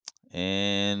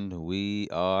And we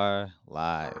are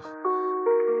live.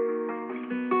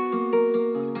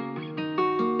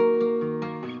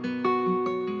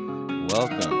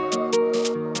 Welcome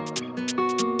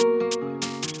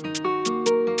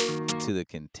to the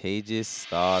Contagious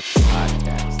Thoughts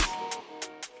Podcast,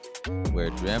 where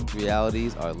dreamt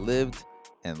realities are lived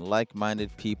and like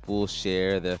minded people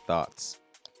share their thoughts.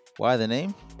 Why the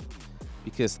name?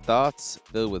 Because thoughts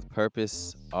filled with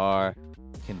purpose are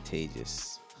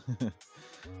contagious.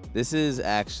 This is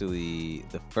actually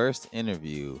the first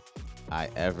interview I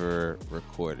ever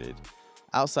recorded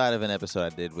outside of an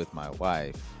episode I did with my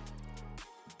wife.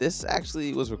 This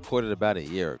actually was recorded about a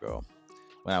year ago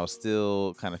when I was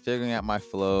still kind of figuring out my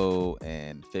flow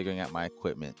and figuring out my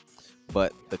equipment.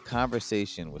 But the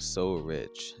conversation was so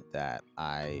rich that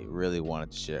I really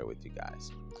wanted to share it with you guys.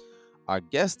 Our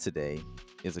guest today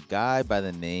is a guy by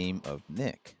the name of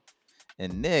Nick.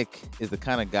 And Nick is the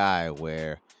kind of guy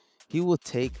where he will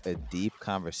take a deep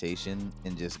conversation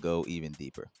and just go even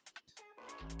deeper.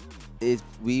 If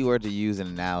we were to use an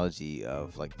analogy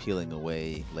of like peeling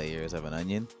away layers of an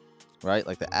onion, right?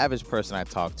 Like the average person I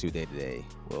talk to day to day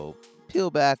will peel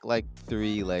back like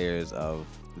 3 layers of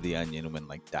the onion when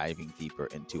like diving deeper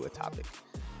into a topic,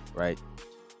 right?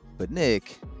 But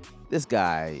Nick, this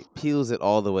guy peels it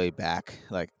all the way back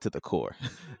like to the core,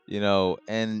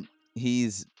 and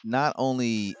he's not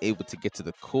only able to get to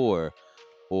the core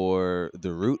or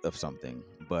the root of something,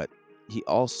 but he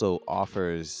also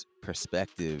offers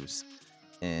perspectives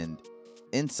and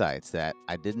insights that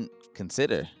I didn't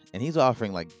consider. And he's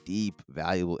offering like deep,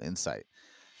 valuable insight.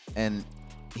 And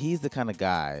he's the kind of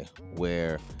guy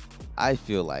where I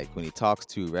feel like when he talks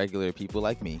to regular people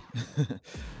like me,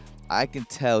 I can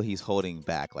tell he's holding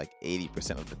back like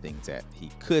 80% of the things that he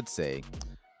could say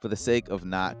for the sake of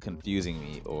not confusing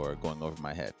me or going over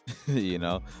my head, you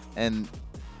know? And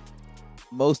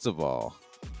most of all,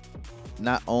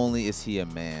 not only is he a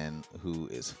man who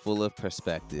is full of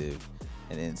perspective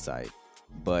and insight,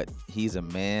 but he's a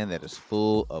man that is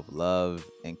full of love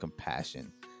and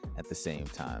compassion at the same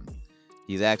time.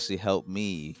 He's actually helped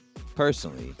me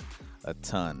personally a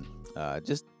ton.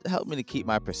 Just helped me to keep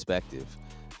my perspective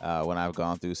when I've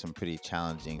gone through some pretty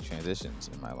challenging transitions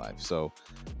in my life. So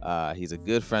he's a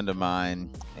good friend of mine,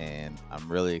 and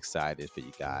I'm really excited for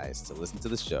you guys to listen to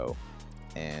the show.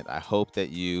 And I hope that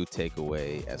you take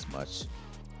away as much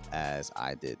as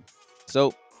I did.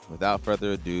 So, without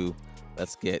further ado,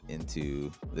 let's get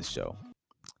into the show.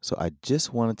 So, I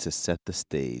just wanted to set the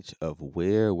stage of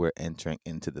where we're entering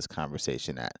into this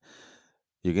conversation at.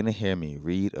 You're going to hear me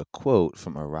read a quote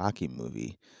from a Rocky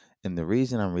movie. And the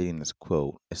reason I'm reading this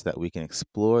quote is that we can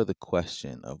explore the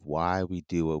question of why we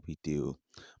do what we do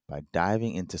by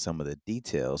diving into some of the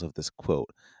details of this quote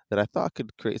that I thought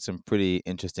could create some pretty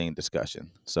interesting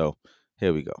discussion. So,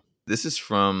 here we go. This is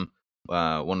from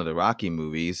one of the Rocky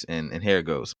movies, and here it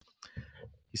goes.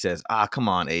 He says, come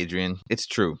on, Adrian. It's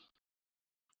true.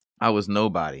 I was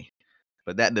nobody,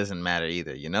 but that doesn't matter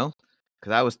either, you know?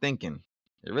 Because I was thinking,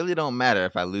 it really don't matter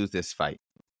if I lose this fight.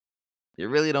 It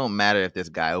really don't matter if this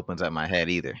guy opens up my head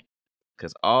either.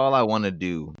 Because all I want to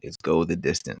do is go the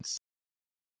distance.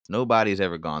 Nobody's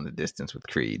ever gone the distance with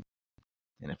Creed.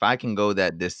 And if I can go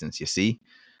that distance, you see,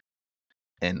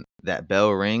 and that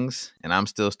bell rings and I'm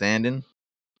still standing,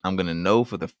 I'm going to know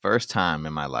for the first time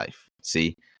in my life,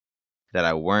 see, that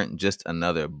I weren't just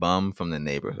another bum from the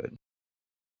neighborhood.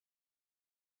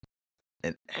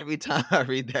 And every time I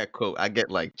read that quote, I get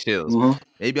like chills. Mhm.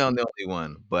 Maybe I'm the only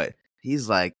one, but he's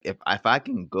like, if I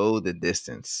can go the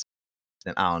distance,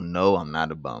 then I'll know I'm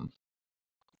not a bum.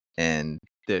 And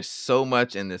there's so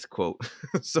much in this quote,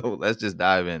 so let's just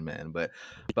dive in, man. But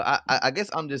I guess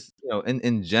I'm just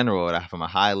in general from a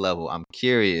high level, I'm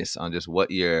curious on just what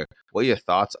your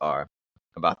thoughts are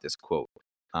about this quote.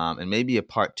 And maybe a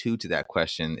part two to that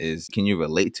question is, can you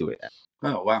relate to it?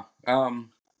 Oh wow.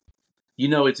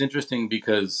 It's interesting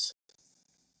because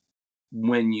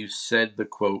when you said the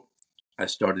quote, I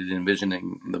started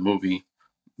envisioning the movie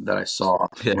that I saw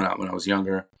Yeah. when I was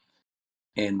younger,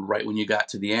 and right when you got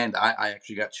to the end, I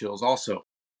actually got chills also.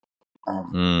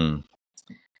 Um,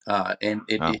 Mm. and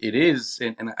it, Wow. it, it is,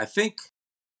 and I think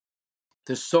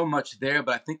there's so much there,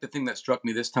 but I think the thing that struck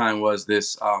me this time was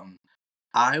this: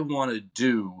 I want to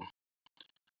do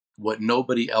what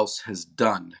nobody else has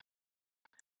done,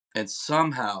 and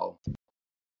somehow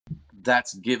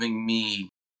that's giving me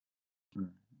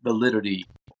validity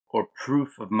or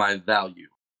proof of my value.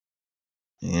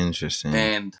 Interesting.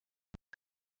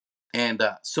 And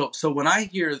so when I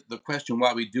hear the question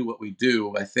why we do what we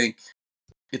do, I think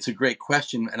it's a great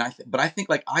question. But I think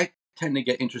like I tend to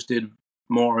get interested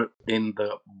more in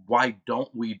the why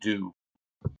don't we do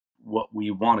what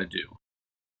we want to do.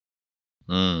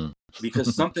 Mm.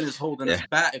 Because something is holding Yeah. us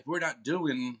back. If we're not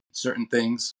doing certain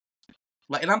things,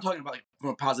 like, and I'm talking about like from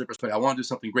a positive perspective, I want to do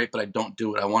something great, but I don't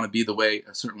do it. I want to be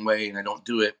a certain way, and I don't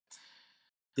do it.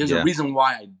 There's a Yeah. reason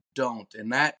why I don't,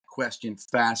 and that question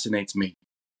fascinates me.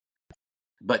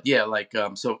 But yeah, like,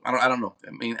 so I don't know.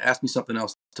 I mean, ask me something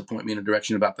else to point me in a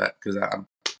direction about that, because I'm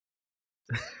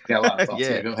got a lot of thoughts.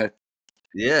 Yeah, Yeah. go ahead.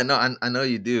 Yeah, no, I know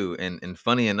you do, and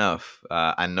funny enough,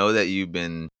 I know that you've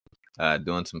been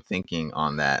doing some thinking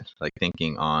on that, like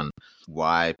thinking on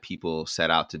why people set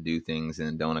out to do things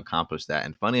and don't accomplish that.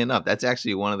 And funny enough, that's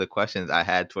actually one of the questions I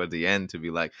had toward the end, to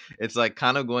be like, it's like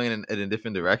kind of going in a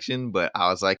different direction, but I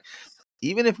was like,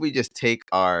 even if we just take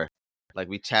like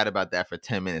we chat about that for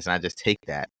 10 minutes, and I just take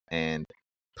that and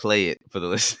play it for the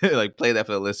listener, like play that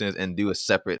for the listeners and do a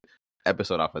separate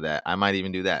episode off of that. I might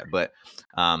even do that, but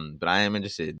I am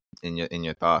interested in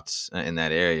your thoughts in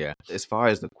that area. As far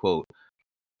as the quote,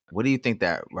 what do you think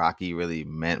that Rocky really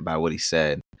meant by what he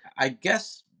said? I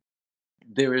guess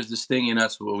there is this thing in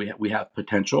us where we have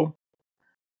potential,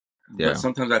 but Yeah.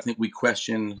 sometimes I think we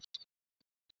question,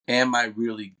 am I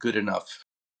really good enough?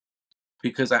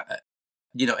 Because and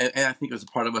I think there's a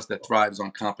part of us that thrives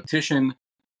on competition,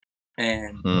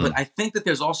 but Hmm. I think that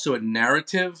there's also a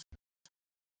narrative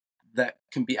that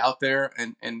can be out there,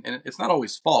 and it's not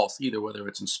always false either, whether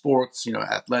it's in sports,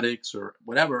 athletics or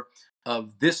whatever,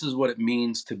 of this is what it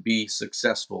means to be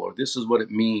successful, or this is what it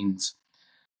means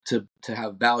to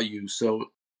have value.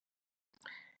 So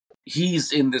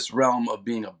he's in this realm of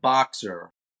being a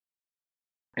boxer,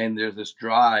 and there's this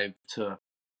drive to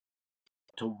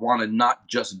want to not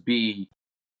just be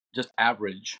just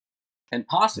average, and Yeah.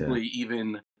 possibly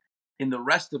even in the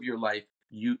rest of your life,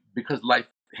 because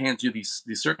life hands you these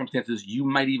circumstances, you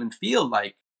might even feel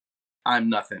like, I'm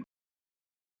nothing,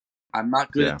 I'm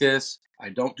not good Yeah. at this, I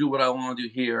don't do what I want to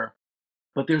do here,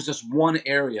 but there's this one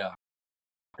area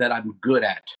that I'm good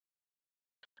at,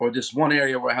 or this one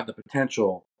area where I have the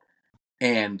potential,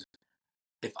 and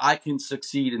if I can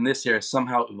succeed in this area,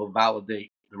 somehow it will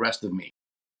validate the rest of me.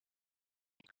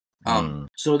 Mm.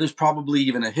 So there's probably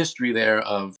even a history there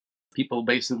of people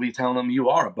basically telling them, you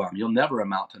are a bum, you'll never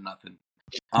amount to nothing.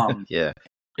 Yeah.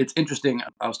 It's interesting.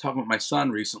 I was talking with my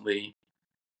son recently,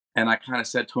 and I kind of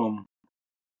said to him,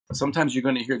 sometimes you're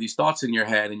going to hear these thoughts in your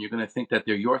head, and you're going to think that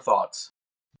they're your thoughts,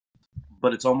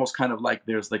 but it's almost kind of like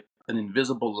there's like an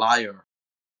invisible liar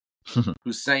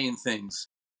who's saying things.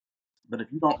 But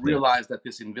if you don't Yeah. realize that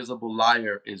this invisible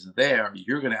liar is there,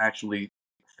 you're going to actually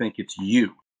think it's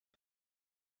you.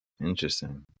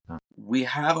 Interesting. We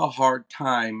have a hard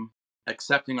time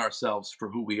accepting ourselves for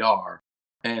who we are,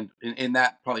 and in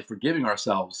that, probably forgiving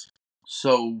ourselves.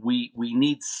 So we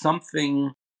need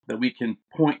something that we can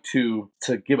point to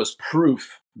give us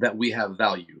proof that we have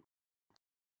value.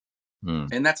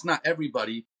 Mm. And that's not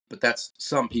everybody, but that's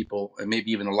some people, and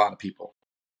maybe even a lot of people.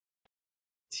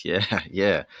 Yeah.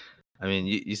 Yeah. I mean,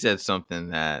 you said something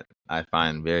that I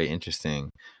find very interesting.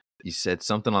 You said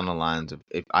something on the lines of,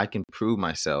 if I can prove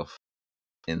myself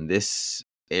in this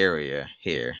area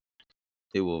here,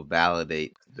 it will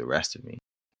validate the rest of me.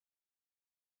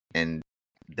 And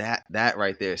that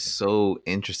right there is so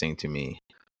interesting to me.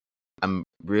 I'm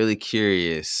really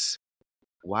curious,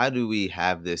 why do we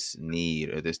have this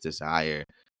need or this desire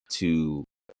to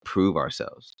prove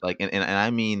ourselves? Like, and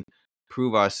I mean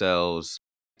prove ourselves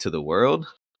to the world,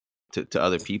 to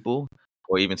other people,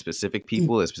 or even specific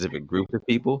people, a specific group of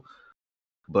people,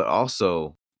 but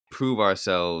also prove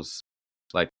ourselves,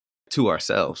 like, to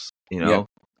ourselves, you Yeah. know?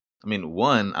 I mean,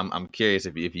 one, I'm curious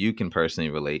if you can personally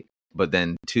relate, but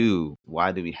then two,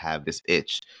 why do we have this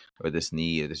itch or this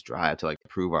need or this drive to like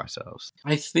prove ourselves?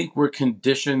 I think we're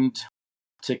conditioned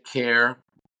to care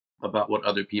about what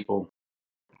other people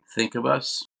think of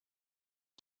us.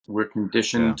 We're Yeah.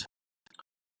 conditioned,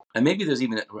 and maybe there's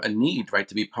even a need, right,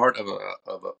 to be part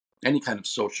of any kind of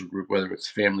social group, whether it's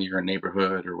family or a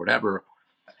neighborhood or whatever.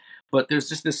 But there's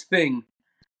just this thing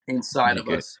inside You of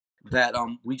good? us that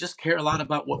we just care a lot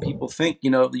about what people think.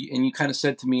 And you kind of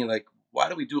said to me, like, why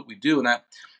do we do what we do? And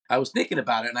I was thinking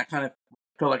about it, and I kind of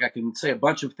felt like I can say a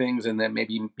bunch of things and then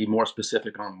maybe be more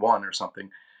specific on one or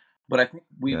something. But I think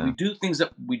we Yeah. do things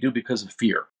that we do because of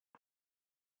fear.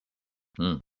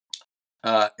 Mm.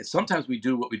 And sometimes we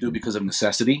do what we do because of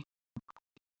necessity.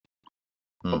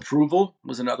 Mm. Approval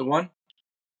was another one.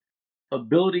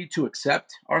 Ability to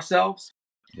accept ourselves.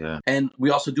 Yeah. And we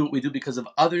also do what we do because of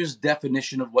others'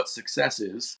 definition of what success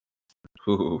is.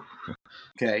 Ooh.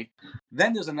 Okay.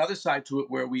 Then there's another side to it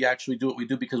where we actually do what we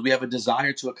do because we have a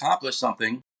desire to accomplish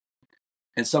something.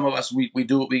 And some of us, we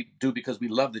do what we do because we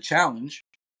love the challenge.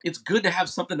 It's good to have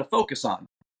something to focus on.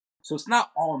 So it's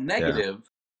not all Yeah. negative,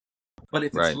 but if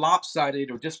it's Right.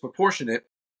 lopsided or disproportionate,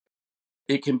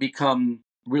 it can become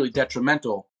really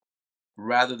detrimental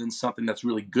rather than something that's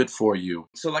really good for you.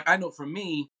 So, like, I know for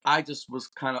me, I just was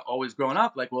kind of always growing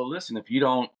up like, well, listen, if you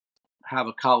don't have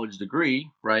a college degree,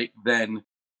 right, then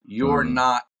you're Mm.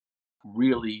 not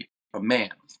really a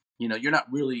man. You know, you're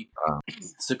not really Wow.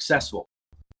 successful.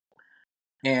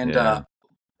 And Yeah.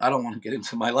 I don't want to get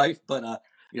into my life, but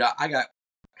I got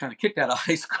kind of kicked out of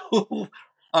high school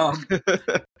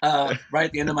right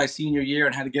at the end of my senior year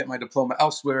and had to get my diploma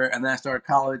elsewhere. And then I started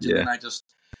college, and Yeah. then I just,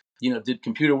 did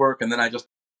computer work, and then I just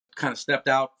kind of stepped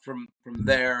out from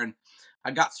there, and I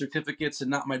got certificates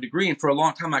and not my degree. And for a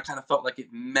long time, I kind of felt like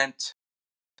it meant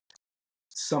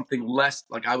something less,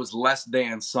 like I was less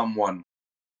than someone,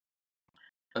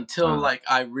 until Uh, like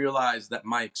I realized that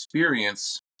my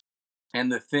experience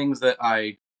and the things that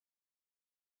I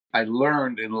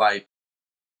learned in life,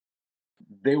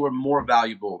 they were more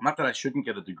valuable. Not that I shouldn't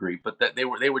get a degree, but that they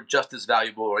were just as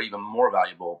valuable or even more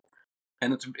valuable.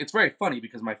 And it's very funny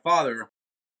because my father,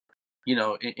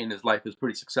 in his life, is a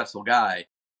pretty successful guy,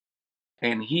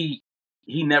 and he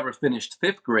never finished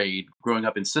fifth grade growing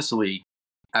up in Sicily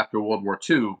after World War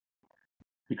II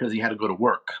because he had to go to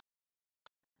work.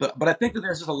 But I think that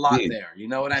there's just a lot Sweet. there. You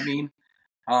know what I mean?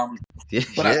 Um, Yeah.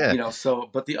 but Yeah.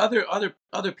 but the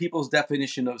other people's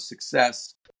definition of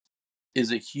success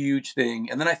is a huge thing,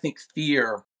 and then I think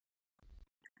fear,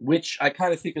 which I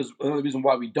kind of think is another reason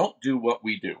why we don't do what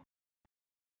we do,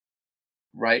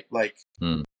 right? Like,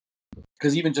 Mm.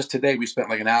 because even just today we spent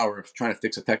like an hour trying to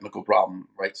fix a technical problem,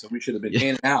 right? So we should have been Yeah.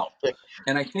 in and out.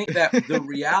 And I think that the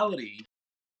reality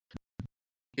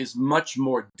is much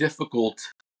more difficult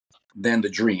than the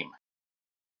dream.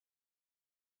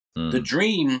 The Mm.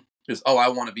 dream is, oh, I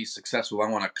want to be successful, I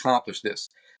want to accomplish this.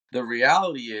 The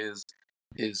reality is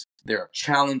there are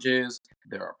challenges,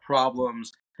 there are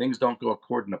problems, things don't go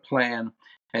according to plan,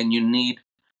 and you need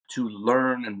to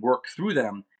learn and work through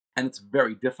them, and it's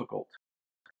very difficult.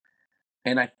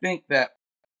 And I think that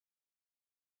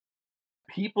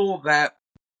people that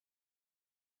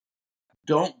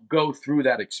don't go through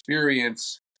that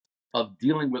experience of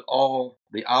dealing with all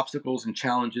the obstacles and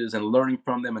challenges and learning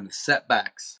from them and the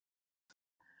setbacks,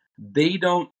 they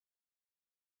don't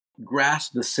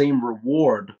grasp the same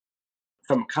reward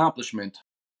from accomplishment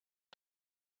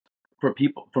from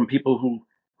people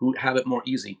who have it more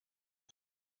easy.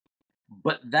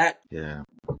 But Yeah.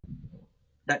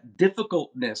 that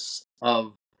difficultness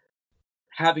of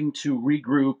having to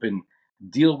regroup and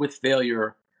deal with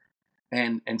failure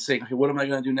and saying, okay, what am I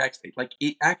going to do next? Like,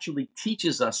 it actually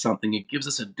teaches us something. It gives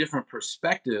us a different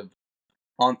perspective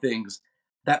on things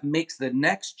that makes the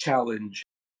next challenge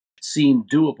seem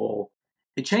doable.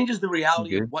 It changes the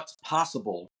reality Okay. of what's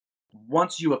possible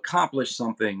once you accomplish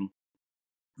something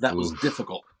that was Oof.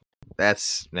 difficult.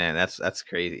 That's man. That's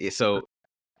crazy. So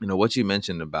what you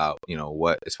mentioned about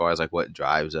what as far as like what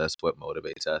drives us, what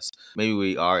motivates us. Maybe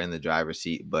we are in the driver's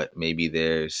seat, but maybe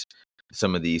there's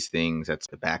some of these things that's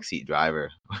the backseat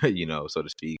driver, so to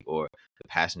speak, or the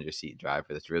passenger seat driver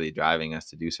that's really driving us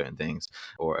to do certain things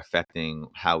or affecting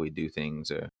how we do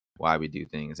things or why we do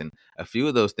things. And a few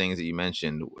of those things that you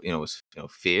mentioned, was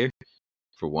fear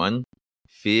for one.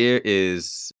 Fear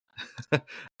is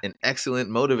an excellent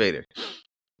motivator.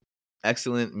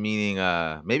 Excellent meaning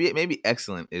maybe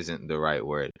excellent isn't the right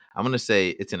word. I'm going to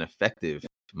say it's an effective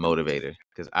motivator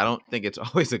because I don't think it's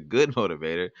always a good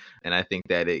motivator, and I think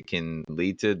that it can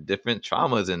lead to different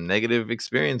traumas and negative Hmm.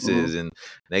 experiences and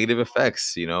negative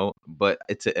effects, but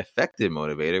it's an effective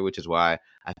motivator, which is why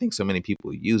I think so many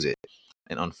people use it.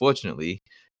 And unfortunately,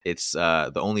 it's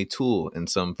the only tool in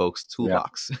some folks' Yeah.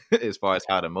 toolbox as far as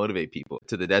how to motivate people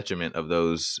to the detriment of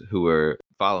those who are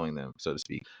following them, so to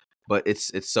speak. But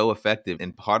it's so effective,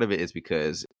 and part of it is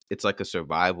because it's like a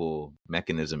survival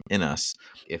mechanism in us.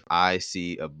 If I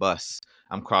see a bus,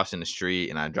 I'm crossing the street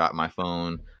and I drop my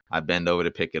phone, I bend over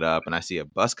to pick it up, and I see a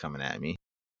bus coming at me,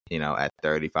 at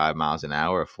 35 miles an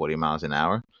hour or 40 miles an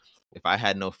hour. If I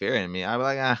had no fear in me, I'd be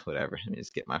like, whatever. Let me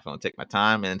just get my phone, take my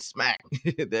time, and smack.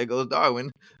 There goes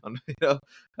Darwin.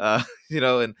 Uh,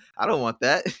 and I don't want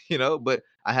that, but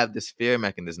I have this fear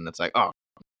mechanism that's like, oh,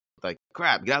 like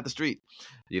crap, get out the street,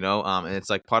 and it's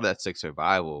like part of that's like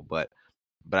survival. But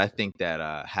I think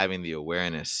that having the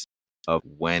awareness of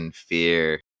when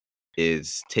fear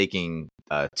is taking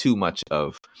too much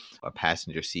of a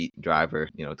passenger seat driver,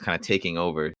 kind of taking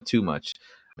over too much,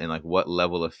 and like what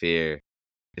level of fear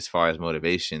as far as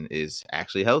motivation is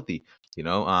actually healthy,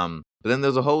 but then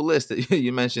there's a whole list that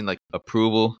you mentioned, like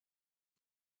approval.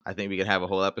 I think we could have a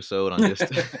whole episode on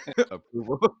just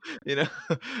approval, you know.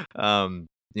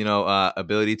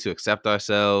 ability to accept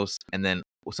ourselves, and then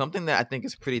something that I think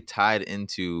is pretty tied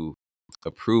into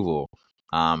approval,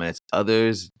 and it's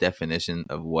others' definition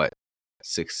of what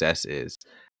success is.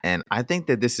 And I think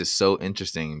that this is so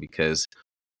interesting because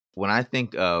when I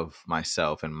think of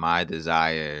myself and my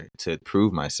desire to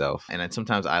prove myself, and then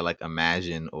sometimes I like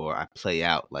imagine or I play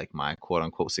out like my quote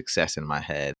unquote success in my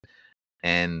head.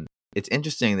 And it's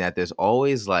interesting that there's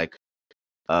always like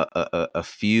a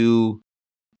few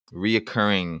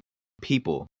reoccurring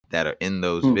people that are in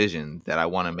those Hmm. visions that I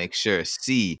want to make sure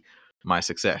see my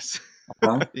success.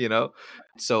 Huh? you know?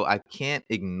 So I can't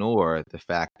ignore the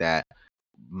fact that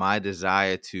my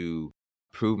desire to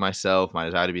prove myself, my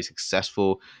desire to be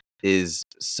successful is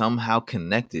somehow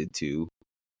connected to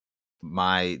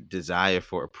my desire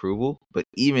for approval. But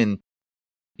even,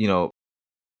 you know,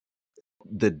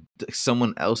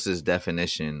 someone else's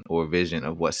definition or vision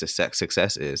of what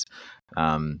success is.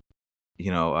 Um,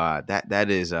 that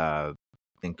is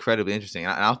incredibly interesting.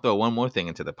 And I'll throw one more thing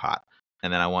into the pot,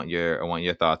 and then I want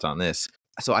your thoughts on this.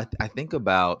 So I think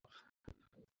about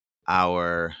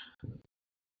our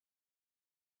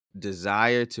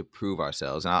desire to prove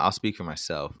ourselves, and I'll speak for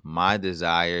myself. My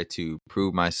desire to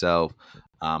prove myself,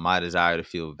 my desire to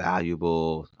feel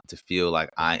valuable, to feel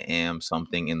like I am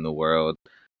something in the world.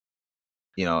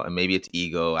 And maybe it's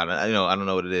ego. I don't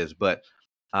know what it is, but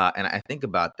and I think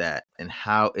about that and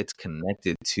how it's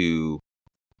connected to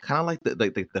kind of like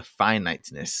the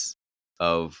finiteness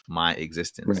of my Right.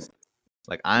 existence.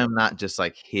 Like I am not just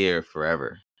like here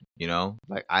forever,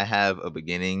 like I have a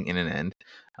beginning and an end.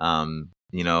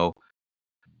 You know,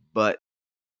 but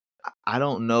I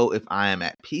don't know if I am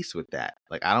at peace with that.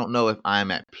 Like I don't know if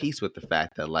I'm at peace with the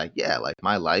fact that like, yeah, like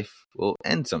my life will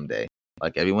end someday,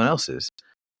 like everyone else's.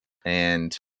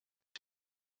 And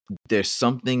there's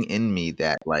something in me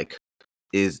that like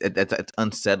that's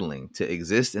unsettling to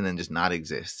exist and then just not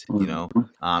exist. Mhm.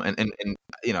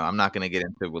 And I'm not going to get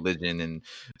into religion and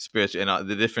spiritual and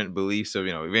the different beliefs of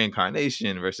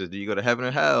reincarnation versus do you go to heaven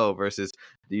or hell versus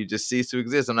do you just cease to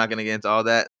exist. I'm not going to get into all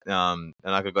that. I'm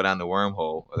not going to go down the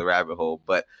wormhole or the rabbit hole,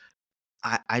 but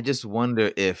I just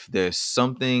wonder if there's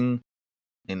something,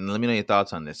 and let me know your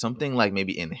thoughts on this, something like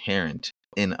maybe inherent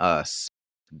in us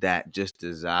that just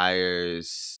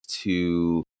desires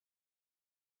to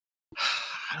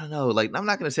I don't know, like I'm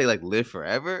not gonna say like live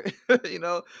forever, you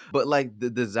know, but like the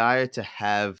desire to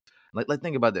have like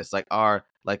think about this, like our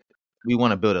like we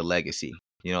want to build a legacy,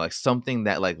 like something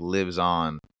that like lives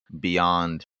on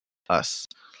beyond us,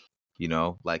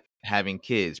 like having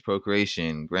kids,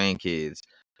 procreation, grandkids,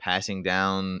 passing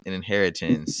down an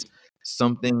inheritance,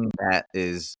 something that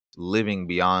is living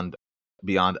beyond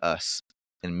us.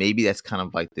 And maybe that's kind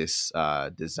of like this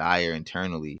desire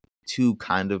internally to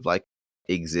kind of like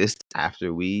exist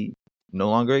after we no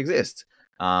longer exist.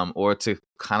 Or to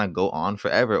kind of go on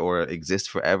forever or exist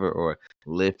forever or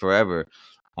live forever.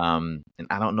 And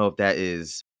I don't know if that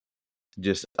is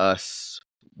just us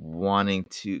wanting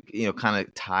to kind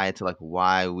of tie to like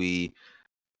why we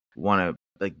want to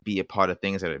like be a part of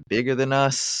things that are bigger than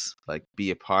us, like be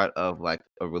a part of like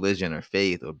a religion or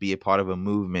faith or be a part of a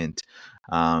movement.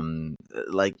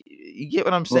 Like you get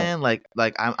what I'm Right. saying, like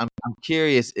I'm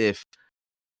curious if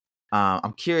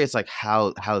I'm curious like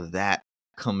how that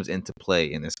comes into play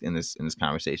in this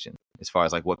conversation as far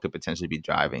as like what could potentially be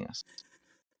driving us.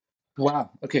 Wow.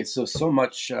 Okay. So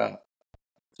much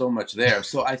there.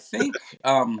 So I think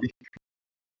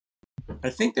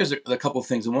there's a couple of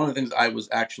things, and one of the things I was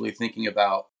actually thinking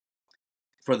about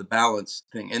for the balance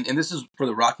thing, and this is for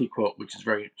the Rocky quote, which is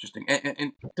very interesting.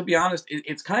 And to be honest,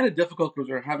 it's kind of difficult because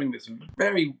we're having this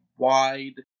very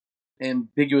wide,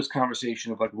 ambiguous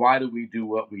conversation of like, why do we do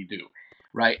what we do,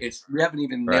 right? It's we haven't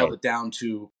even nailed Right. it down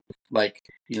to like,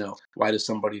 why does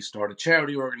somebody start a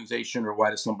charity organization, or why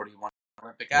does somebody want an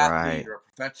Olympic athlete Right. or a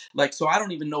professional? Like, so I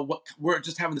don't even know what we're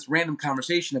just having this random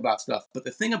conversation about stuff. But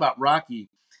the thing about Rocky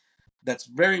that's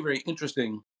very, very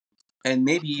interesting and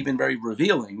maybe even very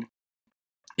revealing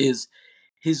is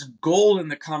his goal in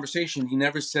the conversation. He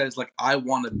never says like, I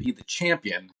want to be the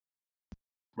champion,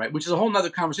 right? Which is a whole nother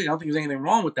conversation. I don't think there's anything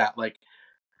wrong with that. Like,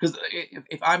 because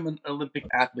if I'm an Olympic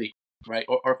athlete, right,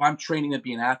 or if I'm training to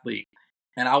be an athlete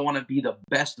and I want to be the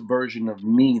best version of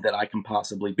me that I can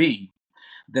possibly be,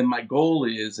 then my goal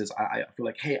is I feel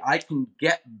like, hey, I can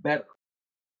get better.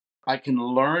 I can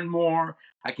learn more.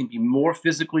 I can be more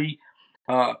physically,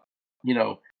 uh, you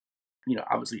know,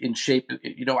 obviously in shape.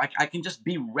 I can just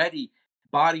be ready,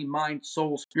 body, mind,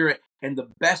 soul, spirit, and the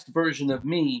best version of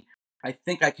me. I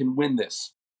think I can win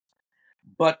this.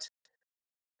 But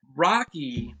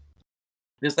Rocky,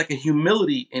 there's like a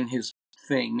humility in his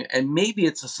thing, and maybe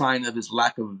it's a sign of his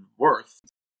lack of worth.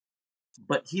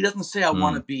 But he doesn't say, I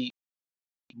want to be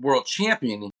world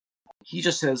champion. He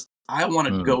just says, I want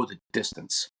to go the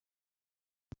distance.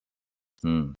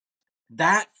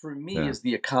 That, for me, is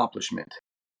the accomplishment.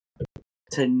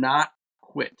 To not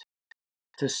quit.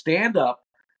 To stand up,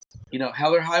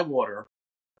 hell or high water,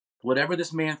 whatever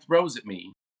this man throws at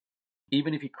me,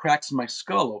 even if he cracks my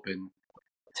skull open,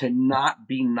 to not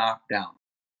be knocked down.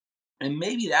 And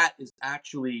maybe that is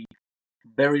actually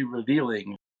very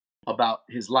revealing about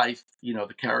his life. The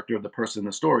character of the person in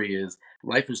the story is,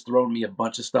 life has thrown me a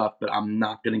bunch of stuff, but I'm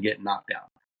not going to get knocked down.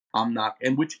 I'm not.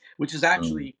 And which is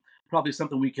actually probably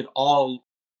something we could all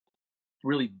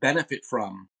really benefit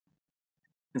from,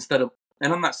 instead of,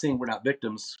 and I'm not saying we're not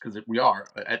victims, because we are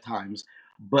at times,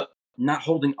 but not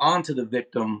holding on to the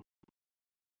victim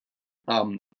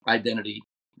identity,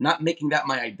 not making that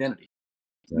my identity,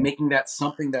 making that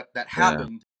something that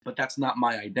happened, but that's not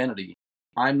my identity.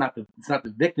 It's not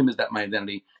the victim is that my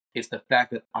identity. It's the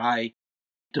fact that I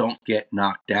don't get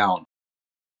knocked down.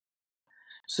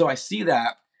 So I see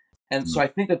that. And so I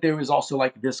think that there is also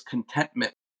like this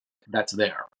contentment that's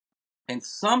there. And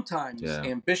sometimes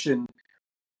ambition,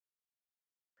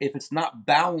 if it's not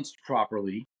balanced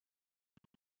properly,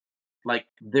 like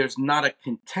there's not a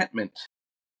contentment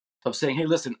of saying, hey,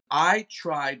 listen, I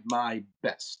tried my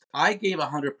best. I gave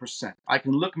 100%. I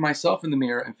can look myself in the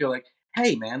mirror and feel like,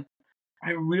 hey, man,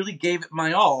 I really gave it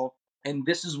my all, and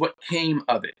this is what came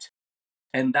of it.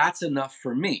 And that's enough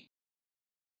for me.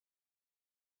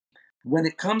 When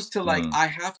it comes to like, I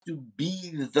have to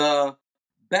be the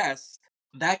best,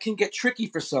 that can get tricky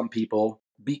for some people,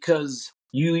 because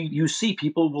you see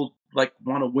people will like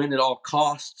want to win at all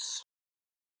costs,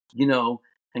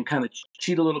 and kind of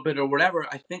cheat a little bit or whatever.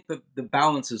 I think that the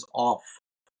balance is off.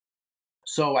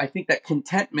 So I think that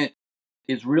contentment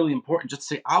is really important. Just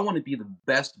to say, I want to be the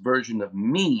best version of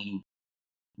me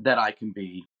that I can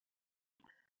be.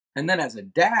 And then as a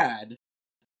dad,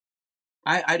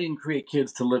 I didn't create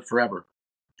kids to live forever.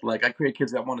 Like, I create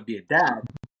kids that want to be a dad.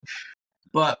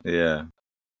 But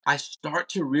I start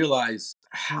to realize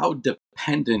how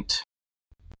dependent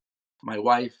my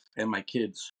wife and my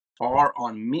kids are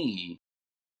on me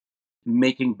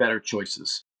making better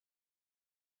choices.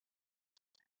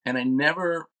 And I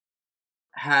never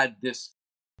had this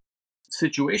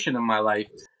situation in my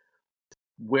life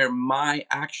where my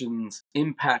actions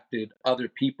impacted other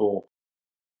people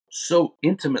so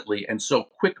intimately and so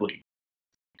quickly.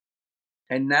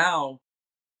 And now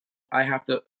I have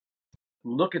to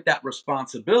look at that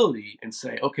responsibility and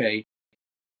say, okay,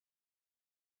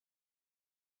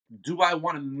 do I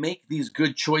want to make these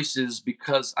good choices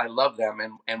because I love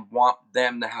them and want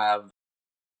them to have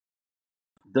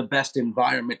the best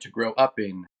environment to grow up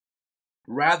in,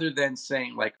 rather than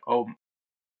saying like, oh,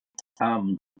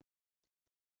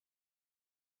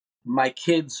 my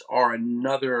kids are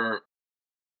another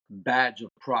badge of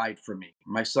pride for me.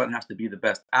 My son has to be the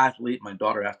best athlete. My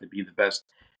daughter has to be the best,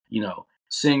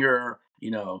 singer.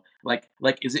 Like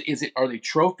is it are they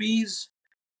trophies?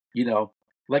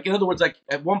 Like, in other words, like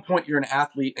at one point you're an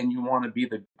athlete and you want to be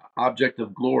the object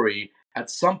of glory. At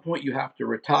some point you have to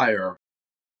retire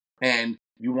and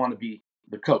you want to be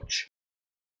the coach.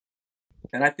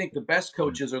 And I think the best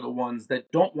coaches are the ones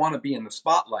that don't want to be in the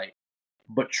spotlight,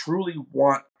 but truly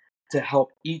want to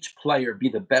help each player be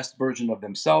the best version of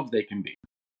themselves they can be.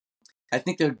 I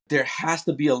think there has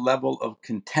to be a level of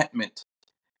contentment.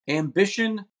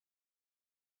 Ambition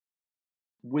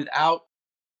without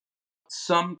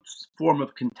some form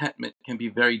of contentment can be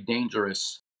very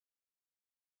dangerous.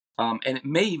 And it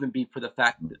may even be for the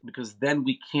fact that, because then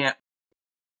we can't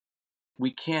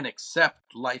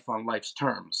accept life on life's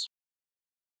terms.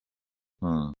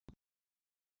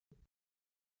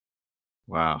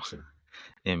 Wow.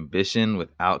 Ambition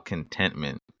without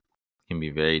contentment can be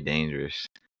very dangerous.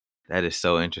 That is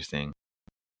so interesting.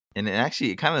 And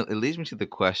it leads me to the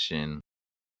question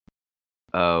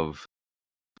of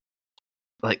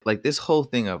like this whole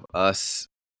thing of us,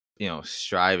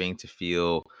 striving to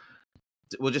feel,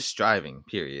 well, just striving,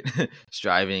 period.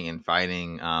 Striving and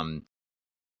fighting.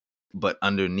 But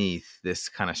underneath this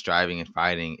kind of striving and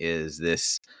fighting is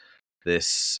this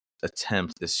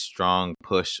attempt, this strong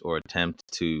push or attempt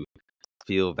to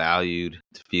feel valued,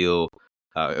 to feel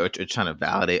or trying to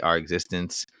validate our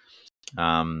existence.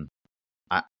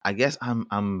 I guess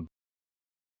I'm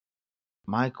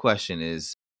my question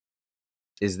is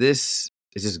this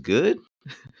good?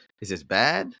 Is this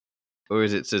bad? Or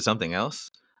is it something else?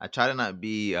 I try to not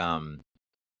be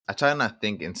I try to not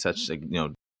think in such like,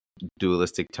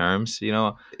 dualistic terms,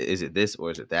 is it this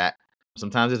or is it that?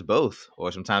 sometimes it's both,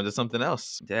 or sometimes it's something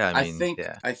else. Yeah, I I mean, think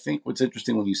yeah. I think what's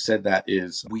interesting when you said that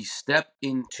is we step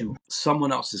into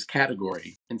someone else's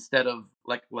category instead of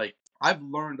like I've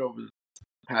learned over the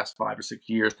past 5 or 6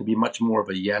 years to be much more of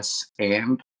a yes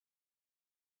and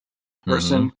Mm-hmm.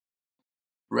 person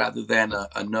rather than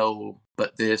a no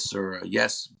but this or a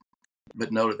yes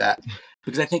but no to that,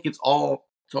 because I think it's all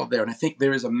there, and I think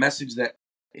there is a message that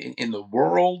in the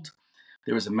world,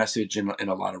 there is a message in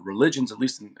a lot of religions, at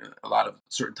least in a lot of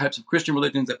certain types of Christian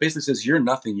religions, that basically says you're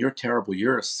nothing, you're terrible,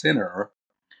 you're a sinner,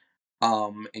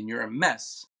 and you're a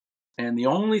mess, and the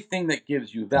only thing that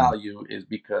gives you value is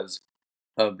because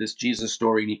of this Jesus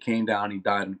story, and he came down, he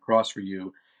died on the cross for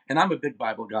you. And I'm a big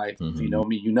Bible guy. If you Mm-hmm. know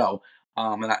me, you know.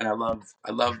 And I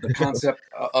love the concept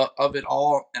of it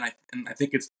all, and I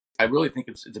think I really think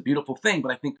it's a beautiful thing.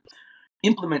 But I think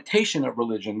implementation of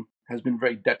religion has been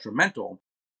very detrimental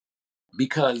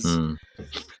because Mm.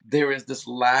 there is this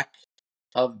lack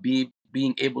of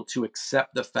being able to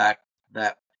accept the fact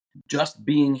that just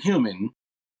being human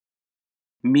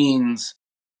means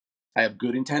I have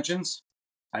good intentions,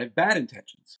 I have bad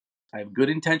intentions. I have good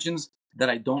intentions that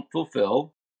I don't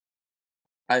fulfill.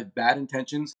 I have bad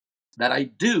intentions that I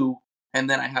do, and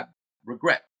then I have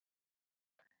regret.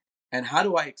 And how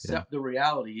do I Yeah. accept the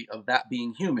reality of that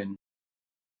being human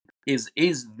is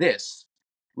this,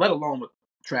 let alone with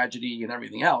tragedy and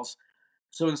everything else.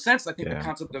 So in a sense, I think the Yeah.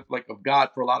 concept of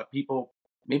God for a lot of people,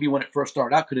 maybe when it first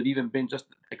started out, could have even been just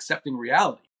accepting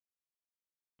reality.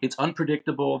 It's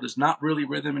unpredictable. There's not really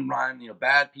rhythm and rhyme.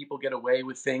 Bad people get away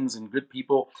with things and good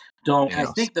people don't. I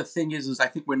Yes. think the thing is I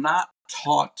think we're not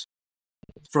taught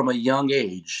from a young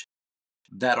age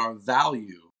that our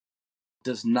value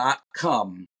does not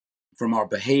come from our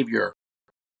behavior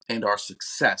and our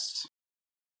success.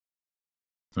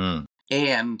 Mm.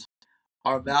 And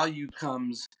our value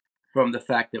comes from the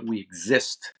fact that we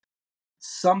exist.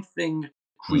 Something Mm.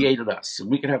 created us.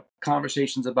 And we can have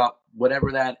conversations about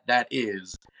whatever that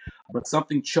is, but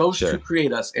something chose to Sure.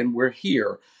 create us and we're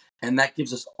here. And that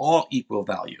gives us all equal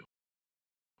value.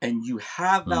 And you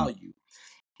have Mm. value.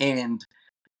 And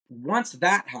once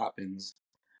that happens,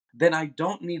 then I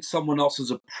don't need someone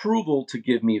else's approval to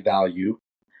give me value.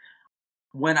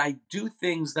 When I do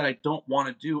things that I don't want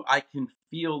to do, I can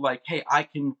feel like, hey, I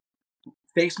can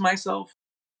face myself,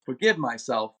 forgive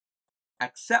myself,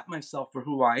 accept myself for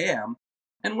who I am,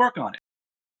 and work on it.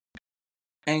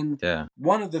 And Yeah.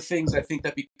 one of the things I think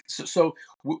that so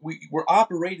we're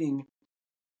operating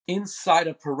inside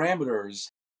of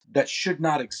parameters that should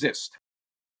not exist,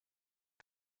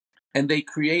 and they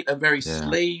create a very Yeah.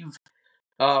 slave.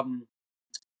 I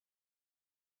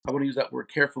want to use that word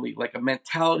carefully, like a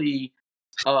mentality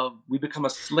of we become a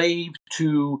slave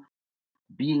to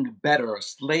being better, a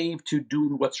slave to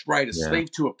doing what's right, a Yeah.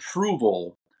 slave to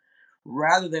approval,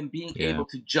 rather than being Yeah. able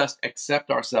to just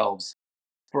accept ourselves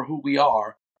for who we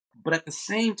are, but at the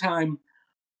same time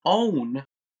own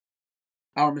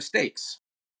our mistakes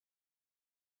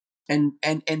and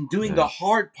doing the Yeah.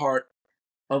 hard part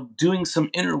of doing some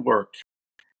inner work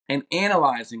and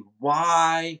analyzing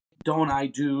why don't I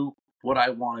do what I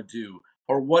want to do,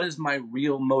 or what is my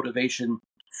real motivation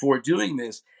for doing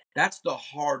this. That's the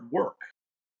hard work.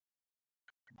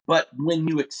 But when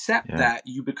you accept Yeah. that,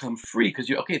 you become free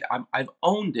because I've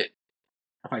owned it.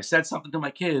 If I said something to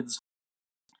my kids,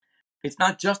 it's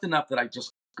not just enough that I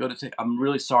just go to say, I'm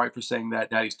really sorry for saying that.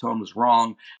 Daddy's tone was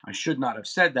wrong. I should not have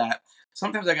said that.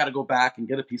 Sometimes I got to go back and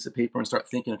get a piece of paper and start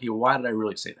thinking, okay, well, why did I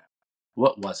really say that?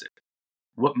 What was it?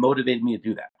 What motivated me to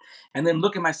do that? And then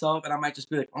look at myself and I might just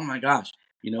be like, oh my gosh,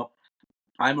 you know,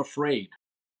 I'm afraid.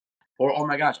 Or, oh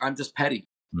my gosh, I'm just petty.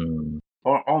 Mm.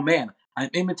 Or, oh man, I'm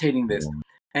imitating this. Yeah.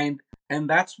 And and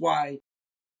that's why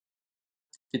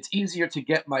it's easier to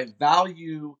get my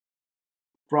value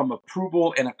from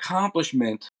approval and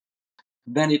accomplishment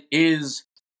than it is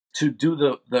to do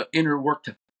the inner work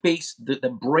to face the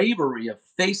bravery of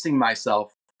facing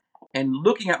myself and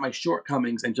looking at my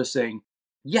shortcomings and just saying,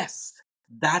 yes,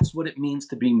 that's what it means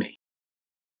to be me.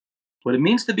 What it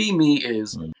means to be me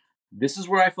is Mm. this is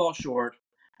where I fall short,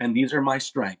 and these are my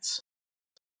strengths.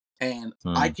 And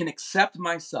I Mm. can accept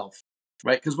myself,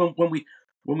 right? Because when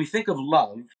we think of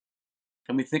love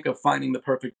and we think of finding the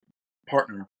perfect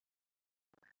partner,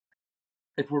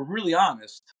 if we're really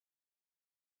honest,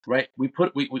 right? We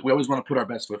always want to put our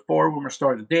best foot forward when we're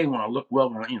starting the day. We want to look well,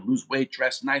 we want to lose weight,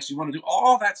 dress nice. We want to do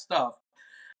all that stuff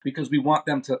because we want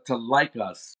them to like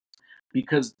us.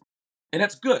 Because and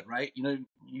that's good, right?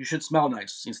 You should smell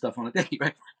nice and stuff on a date,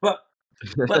 right? But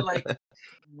like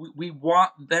we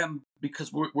want them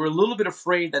because we're a little bit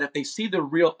afraid that if they see the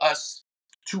real us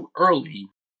too early,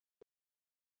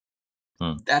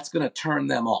 Mm. that's gonna turn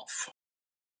them off.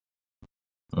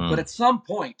 But at some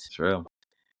point, It's real.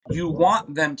 you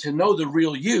want them to know the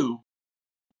real you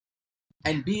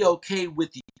and be okay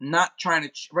with not trying to,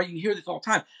 right? You hear this all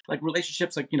the time, like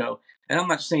relationships, like, and I'm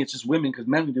not just saying it's just women because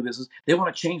men can do this, is they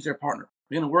want to change their partner.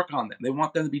 They're going to work on them. They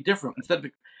want them to be different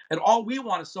and all we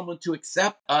want is someone to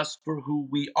accept us for who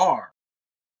we are.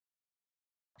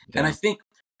 Yeah. And I think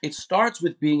it starts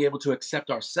with being able to accept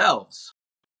ourselves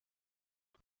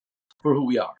for who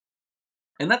we are.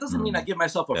 And that doesn't mean I give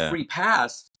myself a free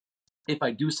pass if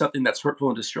I do something that's hurtful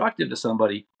and destructive to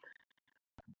somebody,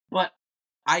 but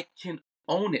I can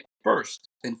own it first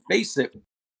and face it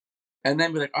and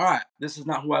then be like, all right, this is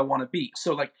not who I want to be.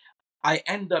 So like I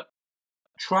end up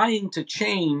trying to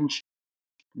change,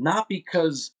 not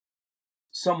because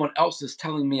someone else is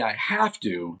telling me I have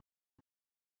to,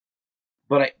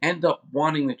 but I end up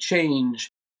wanting to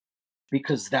change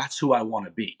because that's who I want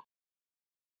to be.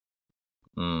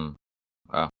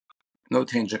 Wow. No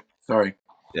tangent. Sorry.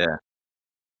 Yeah.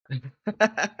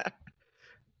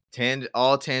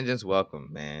 All tangents welcome,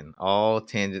 man. All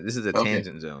tangent. This is a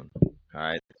tangent zone. All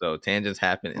right. So tangents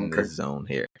happen in this zone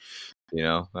here.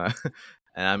 And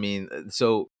I mean,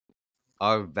 so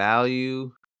our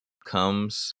value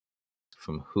comes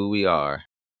from who we are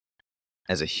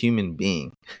as a human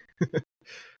being,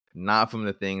 not from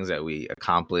the things that we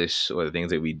accomplish or the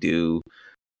things that we do,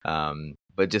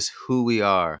 but just who we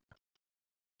are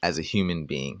as a human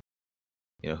being.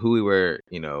 Who we were,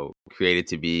 created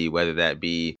to be, whether that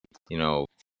be,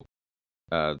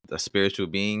 a spiritual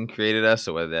being created us,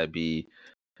 or whether that be,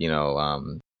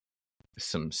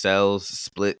 some cells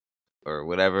split or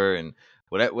whatever, and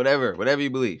whatever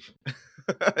you believe.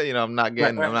 I'm not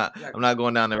going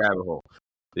down the rabbit hole.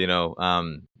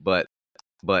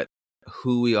 But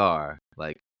who we are,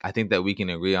 like, I think that we can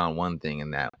agree on one thing,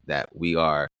 and that we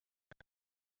are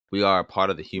a part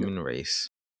of the human race,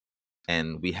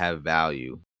 and we have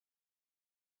value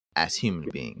as human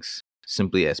beings,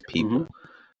 simply as people. Mm-hmm.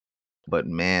 But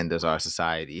man, does our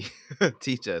society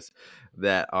teach us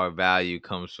that our value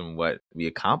comes from what we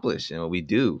accomplish and what we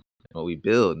do and what we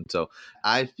build. And so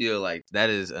I feel like that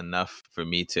is enough for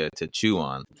me to chew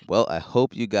on. Well, I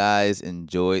hope you guys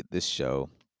enjoyed this show.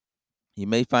 You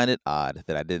may find it odd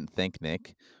that I didn't thank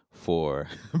Nick for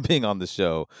being on the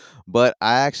show, but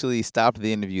I actually stopped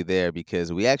the interview there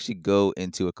because we actually go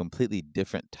into a completely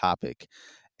different topic.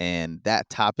 And that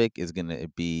topic is going to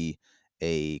be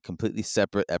a completely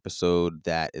separate episode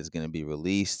that is going to be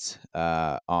released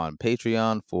on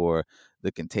Patreon for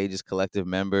the Contagious Collective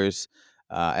members.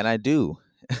 And I do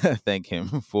thank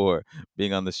him for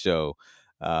being on the show.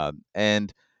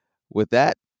 And with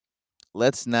that,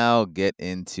 let's now get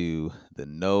into the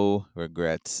no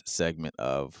regrets segment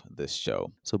of the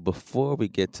show. So before we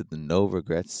get to the no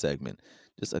regrets segment,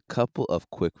 just a couple of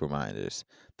quick reminders.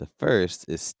 The first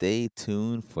is stay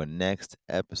tuned for next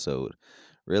episode.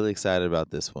 Really excited about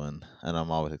this one, and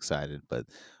I'm always excited, but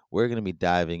we're going to be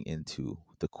diving into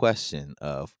the question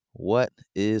of what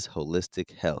is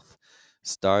holistic health?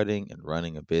 Starting and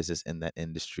running a business in that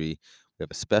industry. We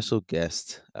have a special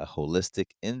guest, a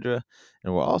holistic Indra,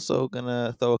 and we're also going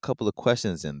to throw a couple of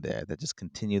questions in there that just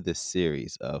continue this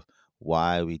series of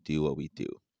why we do what we do.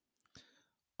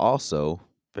 Also,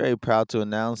 very proud to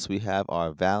announce we have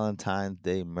our Valentine's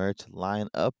Day merch line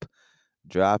up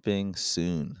dropping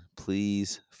soon.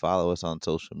 Please follow us on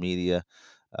social media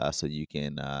so you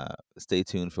can stay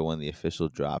tuned for when the official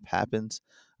drop happens.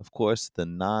 Of course, the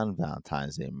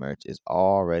non-Valentine's Day merch is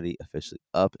already officially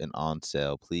up and on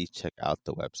sale. Please check out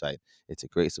the website. It's a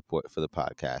great support for the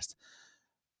podcast.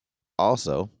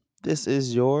 Also, this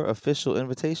is your official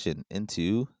invitation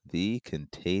into the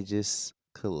Contagious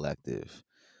Collective.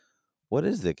 What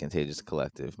is the Contagious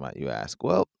Collective, might you ask?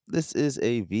 Well, this is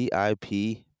a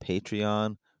VIP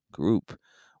Patreon group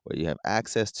where you have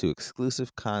access to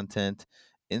exclusive content,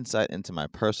 insight into my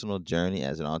personal journey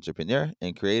as an entrepreneur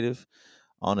and creative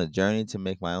on a journey to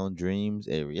make my own dreams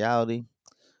a reality.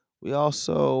 We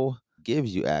also give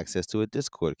you access to a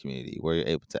Discord community where you're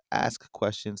able to ask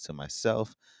questions to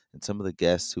myself and some of the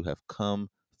guests who have come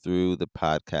through the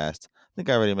podcast. I think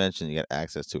I already mentioned you get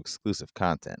access to exclusive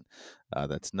content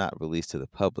that's not released to the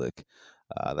public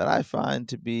that I find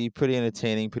to be pretty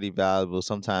entertaining, pretty valuable.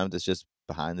 Sometimes it's just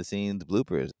behind the scenes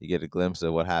bloopers. You get a glimpse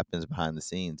of what happens behind the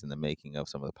scenes in the making of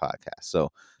some of the podcasts. So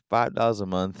 $5 a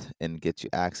month and get you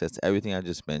access to everything I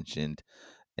just mentioned.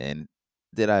 And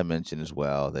did I mention as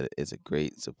well that it's a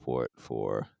great support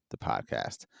for the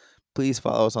podcast? Please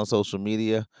follow us on social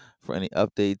media for any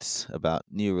updates about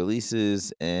new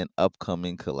releases and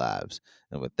upcoming collabs.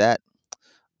 And with that,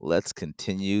 let's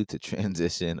continue to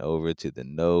transition over to the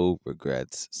no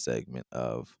regrets segment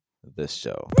of the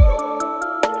show.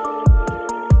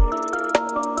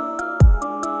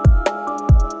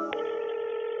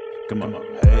 Come on,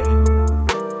 hey,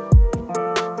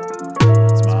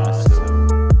 it's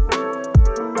myself.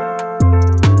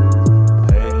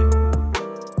 Hey,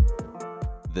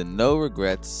 The No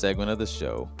Regrets segment of the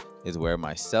show is where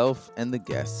myself and the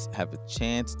guests have a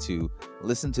chance to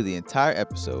listen to the entire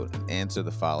episode and answer the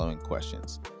following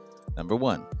questions. Number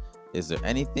one, is there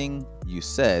anything you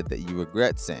said that you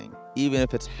regret saying, even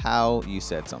if it's how you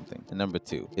said something? And number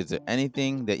two, is there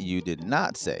anything that you did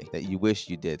not say that you wish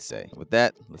you did say? With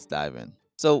that, let's dive in.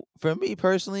 So, for me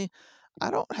personally,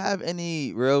 I don't have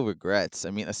any real regrets.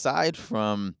 I mean, aside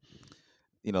from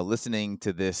listening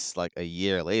to this like a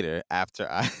year later after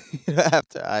I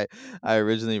after I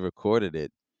originally recorded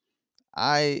it,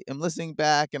 I am listening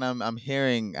back and I'm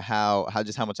hearing how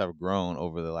much I've grown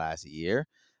over the last year,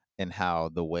 and how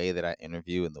the way that I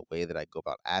interview and the way that I go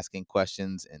about asking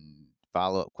questions and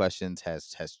follow-up questions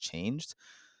has changed.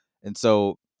 And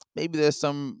so maybe there's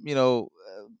some,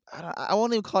 I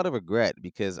won't even call it a regret,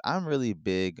 because I'm really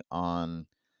big on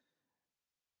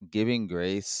giving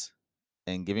grace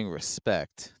and giving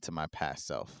respect to my past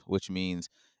self, which means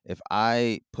if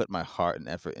I put my heart and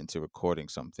effort into recording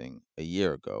something a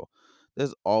year ago,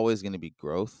 there's always going to be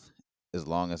growth as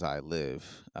long as I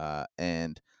live.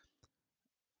 And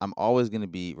I'm always going to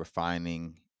be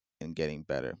refining and getting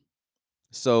better.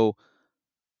 So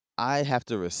I have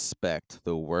to respect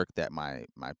the work that my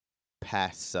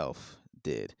past self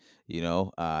did,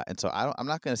 and so I'm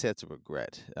not gonna say it's a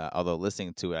regret. Although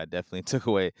listening to it, I definitely took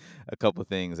away a couple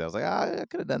things. I was like, I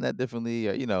could have done that differently,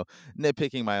 or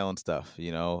nitpicking my own stuff,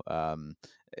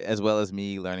 as well as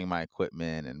me learning my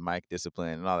equipment and mic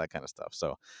discipline and all that kind of stuff.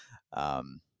 So,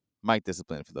 um, mic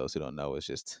discipline, for those who don't know, is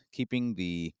just keeping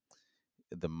the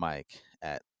mic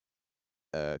at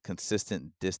a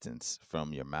consistent distance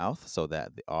from your mouth so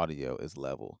that the audio is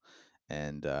level.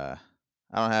 And I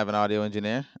don't have an audio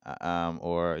engineer,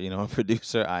 or a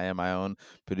producer. I am my own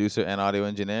producer and audio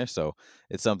engineer, so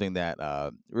it's something that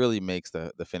really makes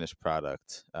the finished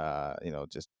product,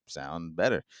 just sound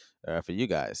better for you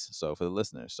guys. So for the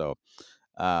listeners. So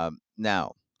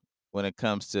now, when it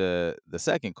comes to the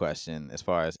second question, as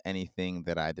far as anything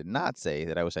that I did not say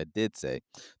that I wish I did say,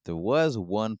 there was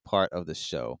one part of the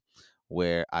show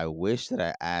where I wish that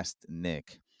I asked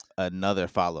Nick another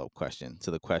follow-up question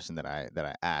to the question that I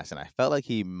asked, and I felt like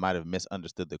he might have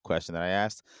misunderstood the question that I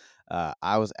asked.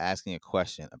 I was asking a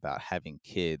question about having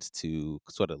kids to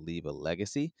sort of leave a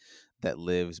legacy that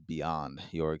lives beyond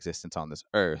your existence on this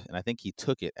earth, and I think he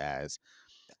took it as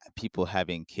people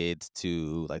having kids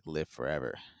to like live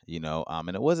forever,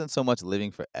 and it wasn't so much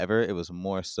living forever, it was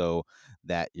more so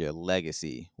that your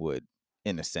legacy would,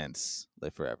 in a sense,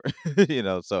 live forever.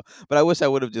 So, but I wish I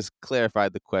would have just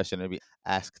clarified the question, maybe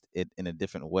asked it in a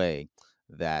different way,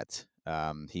 that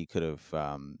he could have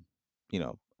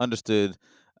understood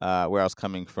where I was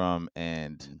coming from,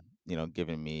 and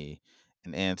given me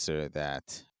an answer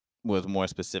that was more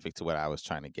specific to what I was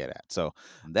trying to get at. So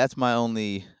that's my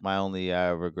only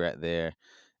regret there,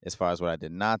 as far as what I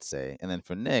did not say. And then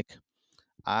for Nick,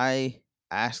 I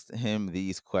asked him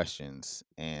these questions,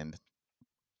 and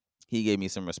he gave me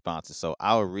some responses. So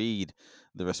I'll read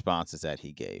the responses that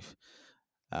he gave.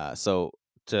 So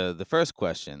to the first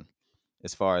question,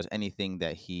 as far as anything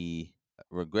that he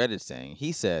regretted saying,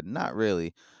 he said not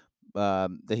really, that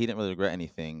he didn't really regret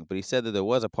anything, but he said that there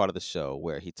was a part of the show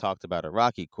where he talked about a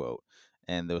Rocky quote,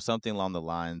 and there was something along the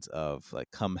lines of like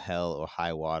 "Come hell or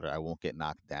high water, I won't get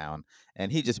knocked down,"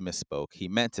 and he just misspoke. He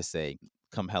meant to say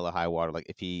 "Come hell or high water," like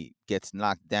if he gets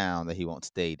knocked down, that he won't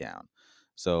stay down.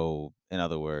 So, in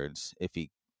other words, if he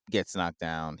gets knocked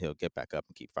down, he'll get back up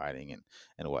and keep fighting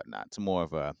and whatnot. It's more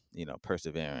of a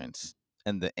perseverance.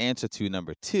 And the answer to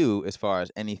number two, as far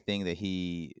as anything that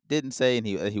he didn't say and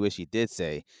he wished he did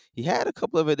say, he had a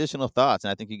couple of additional thoughts,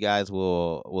 and I think you guys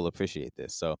will appreciate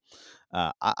this. So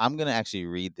I'm gonna actually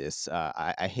read this.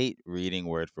 I hate reading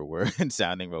word for word and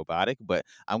sounding robotic, but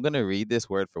I'm gonna read this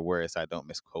word for word so I don't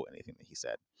misquote anything that he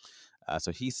said.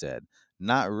 So he said,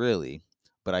 "Not really,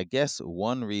 but I guess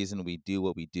one reason we do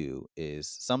what we do is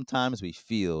sometimes we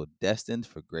feel destined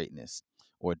for greatness,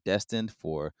 or destined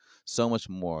for so much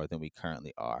more than we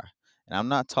currently are. And I'm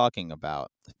not talking about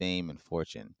fame and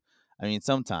fortune. I mean,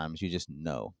 sometimes you just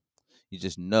know. You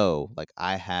just know, like,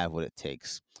 I have what it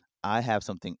takes. I have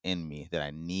something in me that I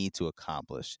need to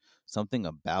accomplish, something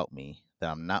about me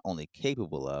that I'm not only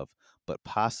capable of, but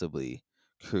possibly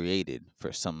created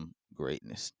for some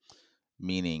greatness,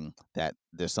 meaning that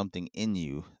there's something in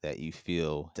you that you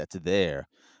feel that's there,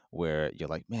 where you're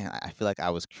like, man, I feel like I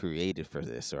was created for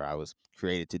this, or I was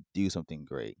created to do something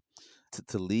great.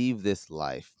 To leave this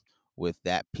life with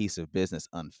that piece of business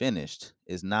unfinished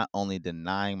is not only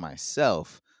denying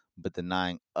myself, but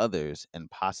denying others and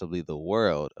possibly the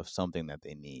world of something that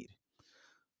they need.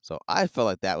 So I felt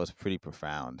like that was pretty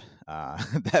profound.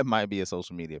 That might be a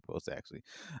social media post, actually.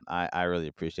 I really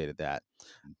appreciated that.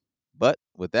 But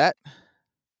with that,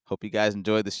 hope you guys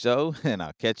enjoyed the show, and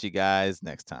I'll catch you guys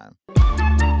next time.